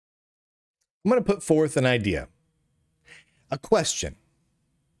I'm going to put forth an idea, a question.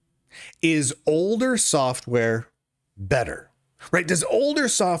 Is older software better? Right? Does older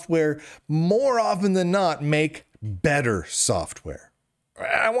software more often than not make better software?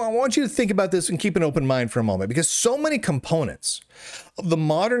 I want you to think about this and keep an open mind for a moment, because so many components of the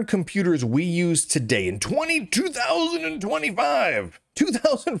modern computers we use today in 2025,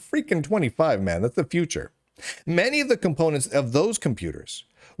 2000 freaking 25, man, that's the future. Many of the components of those computers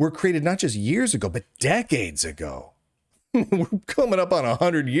were created not just years ago, but decades ago. We're coming up on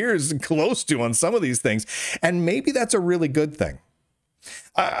 100 years, close to, on some of these things. And maybe that's a really good thing.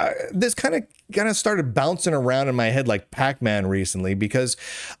 This kind of started bouncing around in my head like Pac-Man recently because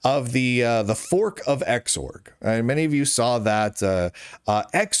of the fork of Xorg. Many of you saw that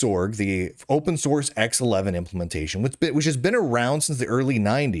Xorg, the open source X11 implementation, which has been around since the early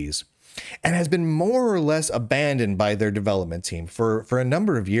 90s and has been more or less abandoned by their development team for a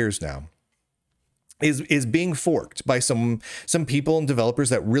number of years now, is being forked by some people and developers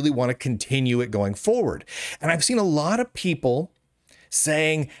that really want to continue it going forward. And I've seen a lot of people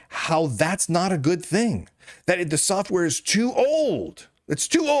saying how that's not a good thing, that the software is too old. It's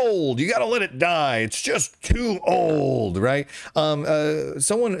too old. You got to let it die. It's just too old, right?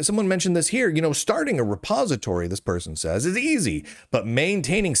 Someone mentioned this here. You know, starting a repository, this person says, is easy, but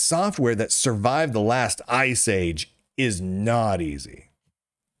maintaining software that survived the last ice age is not easy.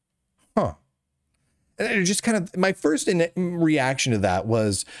 Huh. And it just kind of, my first reaction to that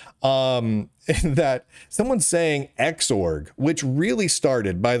was that someone's saying Xorg, which really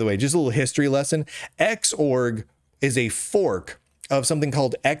started, by the way, just a little history lesson. Xorg is a fork of something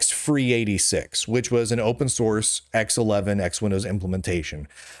called X-Free86, which was an open source X11, X Windows implementation,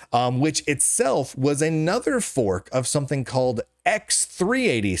 which itself was another fork of something called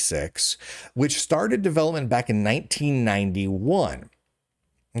X386, which started development back in 1991.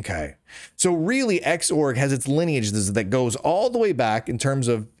 Okay, so really Xorg has its lineage that goes all the way back in terms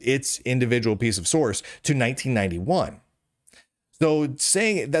of its individual piece of source to 1991. So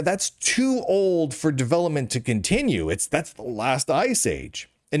saying that that's too old for development to continue, that's the last ice age.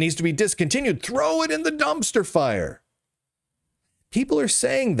 It needs to be discontinued. Throw it in the dumpster fire. People are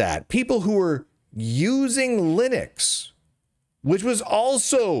saying that. People who are using Linux, which was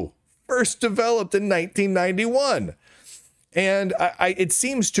also first developed in 1991. And it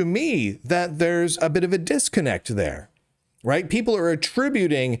seems to me that there's a bit of a disconnect there, right? People are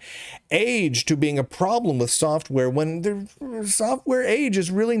attributing age to being a problem with software when the software age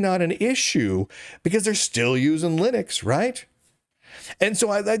is really not an issue because they're still using Linux, right? And so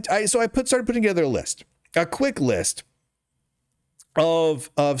I started putting together a quick list of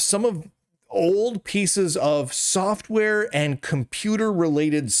some of old pieces of software and computer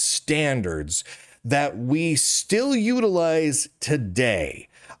related standards that we still utilize today.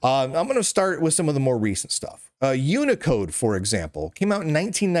 I'm going to start with some of the more recent stuff. Unicode, for example, came out in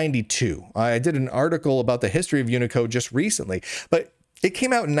 1992. I did an article about the history of Unicode just recently, but it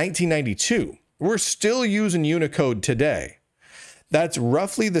came out in 1992. We're still using Unicode today. That's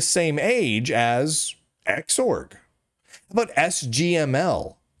roughly the same age as Xorg. How about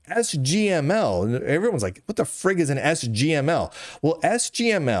SGML? SGML, everyone's like, what the frig is an SGML? Well,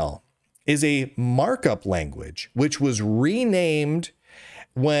 SGML is a markup language which was renamed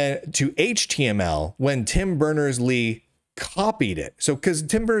to HTML when Tim Berners-Lee copied it. So because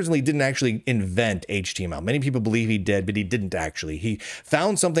Tim Berners-Lee didn't actually invent HTML. Many people believe he did, but he didn't actually. He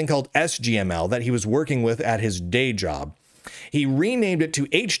found something called SGML that he was working with at his day job. He renamed it to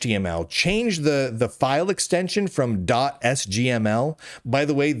HTML, changed the file extension from .sgml. By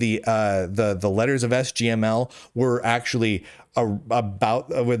the way, the letters of SGML were actually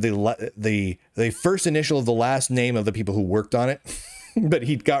about with the first initial of the last name of the people who worked on it. But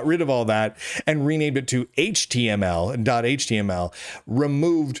he got rid of all that and renamed it to HTML and .html,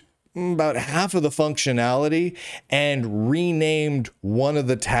 removed about half of the functionality and renamed one of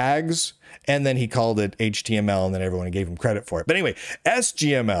the tags. And then he called it HTML, and then everyone gave him credit for it. But anyway,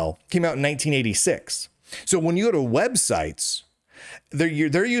 SGML came out in 1986. So when you go to websites,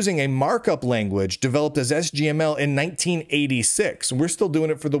 they're using a markup language developed as SGML in 1986. And we're still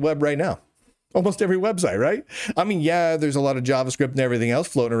doing it for the web right now. Almost every website, right? I mean, yeah, there's a lot of JavaScript and everything else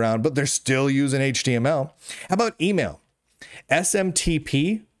floating around, but they're still using HTML. How about email?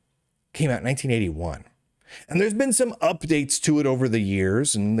 SMTP came out in 1981. And there's been some updates to it over the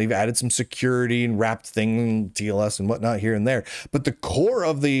years, and they've added some security and wrapped thing, TLS and whatnot here and there. But the core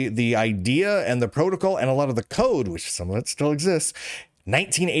of the idea and the protocol and a lot of the code, which some of it still exists,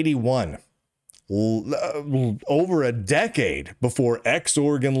 1981. over a decade before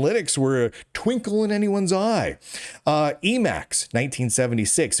Xorg and Linux were a twinkle in anyone's eye. Emacs,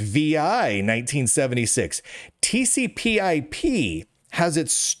 1976. VI, 1976. TCP/IP has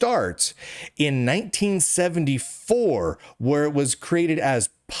its start in 1974, where it was created as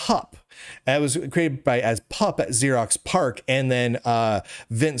PUP. It was created as PUP at Xerox PARC, and then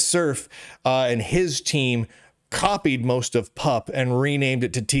Vince Cerf and his team copied most of PUP and renamed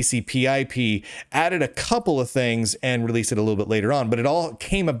it to TCP/IP, added a couple of things, and released it a little bit later on. But it all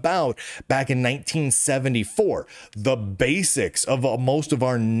came about back in 1974. The basics of most of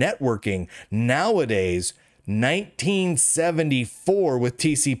our networking nowadays, 1974 with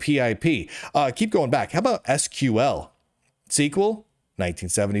TCP/IP. Keep going back. How about SQL? SQL?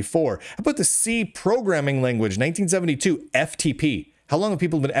 1974. How about the C programming language? 1972. FTP. How long have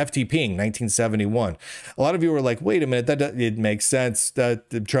people been FTPing? 1971. A lot of you were like, wait a minute, it makes sense.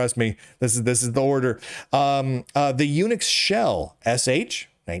 Trust me, this is the order. The Unix shell, SH,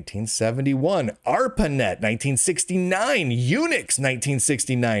 1971. ARPANET, 1969. Unix,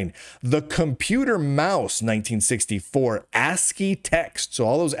 1969. The computer mouse, 1964. ASCII text. So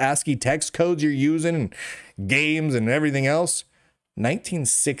all those ASCII text codes you're using, games and everything else,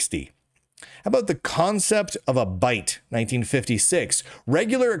 1960. How about the concept of a byte, 1956?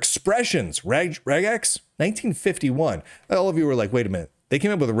 Regular expressions, regex, 1951. All of you were like, wait a minute, they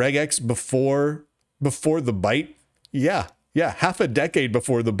came up with regex before the byte? Yeah, half a decade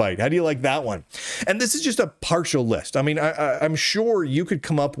before the byte. How do you like that one? And this is just a partial list. I mean, I'm sure you could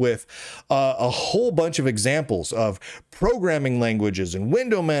come up with a whole bunch of examples of programming languages and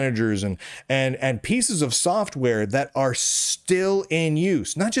window managers and pieces of software that are still in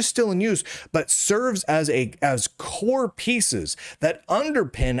use. Not just still in use, but serves as core pieces that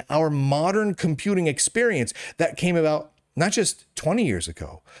underpin our modern computing experience that came about not just 20 years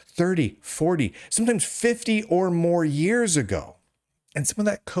ago, 30, 40, sometimes 50 or more years ago. And some of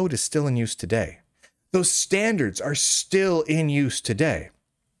that code is still in use today. Those standards are still in use today.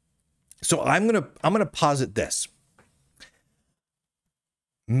 So I'm gonna posit this.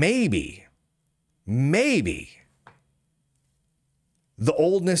 Maybe the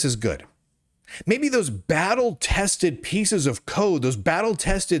oldness is good. Maybe those battle-tested pieces of code, those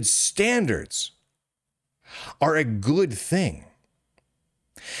battle-tested standards are a good thing.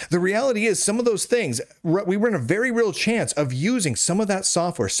 The reality is some of those things, we run a very real chance of using some of that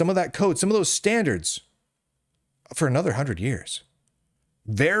software, some of that code, some of those standards for another 100 years.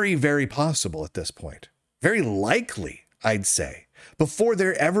 Very, very possible at this point. Very likely, I'd say, before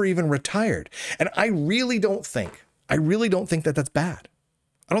they're ever even retired. And I really don't think that that's bad.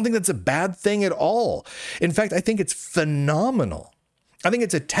 I don't think that's a bad thing at all. In fact, I think it's phenomenal. I think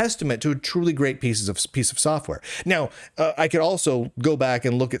it's a testament to a truly great piece of software. Now, I could also go back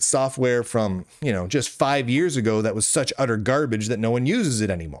and look at software from, just 5 years ago that was such utter garbage that no one uses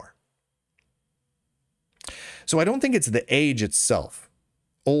it anymore. So I don't think it's the age itself,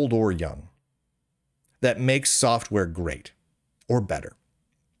 old or young, that makes software great or better.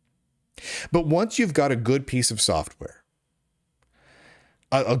 But once you've got a good piece of software,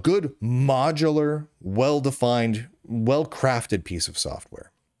 a good modular, well-defined, well-crafted piece of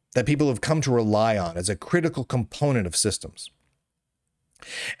software that people have come to rely on as a critical component of systems.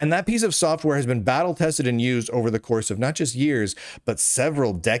 And that piece of software has been battle-tested and used over the course of not just years, but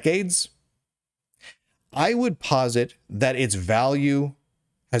several decades. I would posit that its value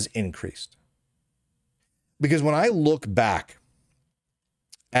has increased. Because when I look back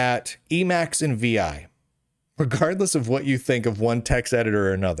at Emacs and VI, regardless of what you think of one text editor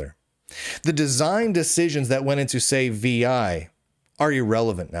or another, the design decisions that went into, say, VI are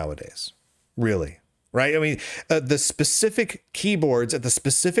irrelevant nowadays, really, right? I mean, the specific keyboards at the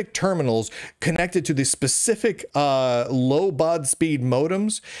specific terminals connected to the specific low baud speed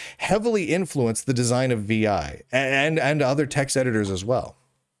modems heavily influence the design of VI and other text editors as well.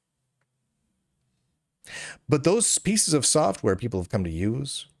 But those pieces of software people have come to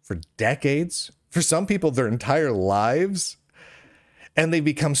use for decades, for some people their entire lives, and they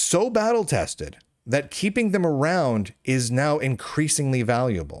become so battle-tested that keeping them around is now increasingly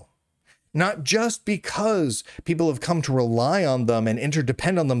valuable. Not just because people have come to rely on them and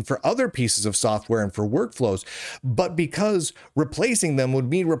interdepend on them for other pieces of software and for workflows, but because replacing them would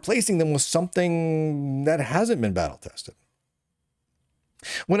mean replacing them with something that hasn't been battle-tested.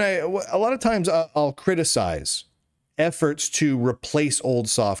 A lot of times I'll criticize efforts to replace old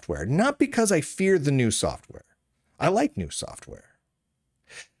software, not because I fear the new software. I like new software.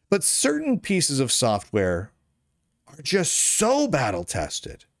 But certain pieces of software are just so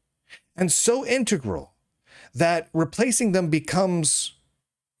battle-tested and so integral that replacing them becomes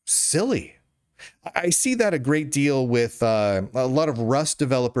silly. I see that a great deal with a lot of Rust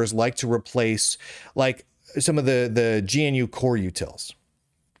developers like to replace like some of the GNU core utils.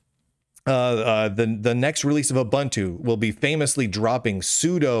 The next release of Ubuntu will be famously dropping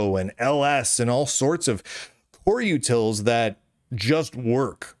sudo and ls and all sorts of core utils that just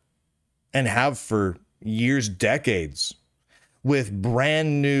work and have for years, decades, with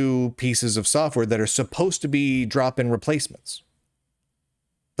brand new pieces of software that are supposed to be drop-in replacements.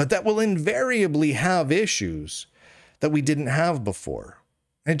 But that will invariably have issues that we didn't have before.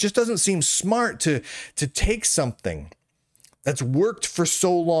 And it just doesn't seem smart to take something that's worked for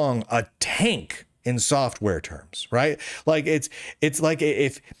so long, a tank in software terms, right? Like it's like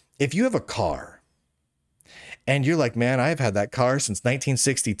if you have a car and you're like, man, I've had that car since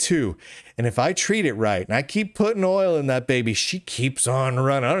 1962. And if I treat it right and I keep putting oil in that baby, she keeps on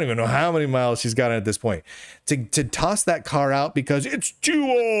running. I don't even know how many miles she's got at this point. To toss that car out because it's too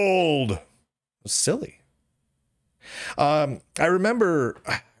old. It's silly. I remember,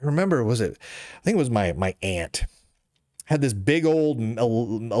 was it? I think it was my aunt had this big old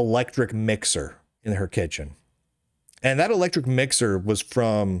electric mixer in her kitchen. And that electric mixer was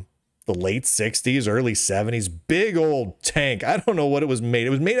from the late 60s, early 70s, big old tank. I don't know what it was made.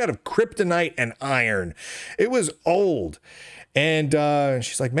 It was made out of kryptonite and iron. It was old. And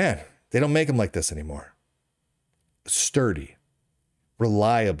she's like, man, they don't make them like this anymore. Sturdy,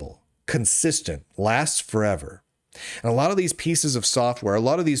 reliable, consistent, lasts forever. And a lot of these pieces of software, a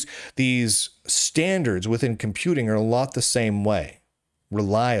lot of these standards within computing are a lot the same way.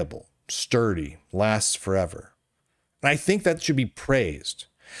 Reliable, sturdy, lasts forever. And I think that should be praised.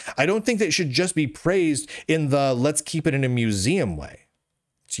 I don't think that it should just be praised in the let's keep it in a museum way.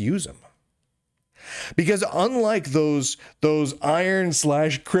 Let's use them. Because unlike those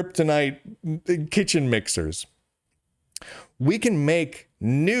iron/kryptonite kitchen mixers, we can make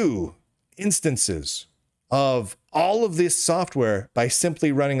new instances of all of this software by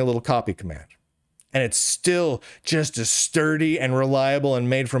simply running a little copy command. And it's still just as sturdy and reliable and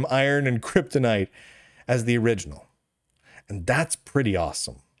made from iron and kryptonite as the original. And that's pretty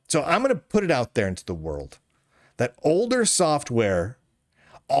awesome. So I'm going to put it out there into the world that older software,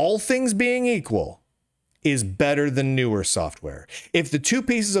 all things being equal, is better than newer software. If the two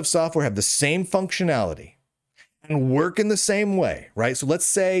pieces of software have the same functionality and work in the same way, right? So let's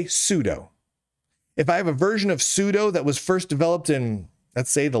say sudo. If I have a version of sudo that was first developed in,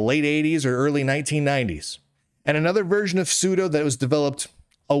 let's say, the late 80s or early 1990s, and another version of sudo that was developed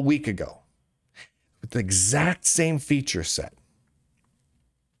a week ago, with the exact same feature set,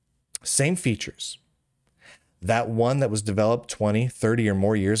 same features, that one that was developed 20, 30 or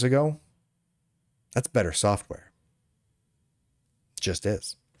more years ago, that's better software. It just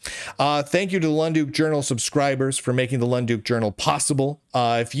is. Thank you to the Lunduke Journal subscribers for making the Lunduke Journal possible.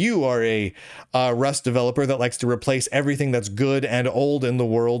 If you are a Rust developer that likes to replace everything that's good and old in the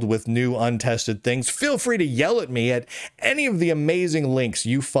world with new untested things, feel free to yell at me at any of the amazing links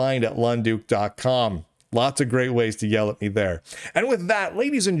you find at lunduke.com. Lots of great ways to yell at me there. And with that,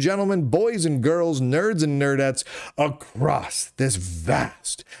 ladies and gentlemen, boys and girls, nerds and nerdettes, across this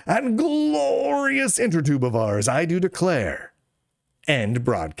vast and glorious intertube of ours, I do declare, end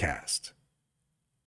broadcast.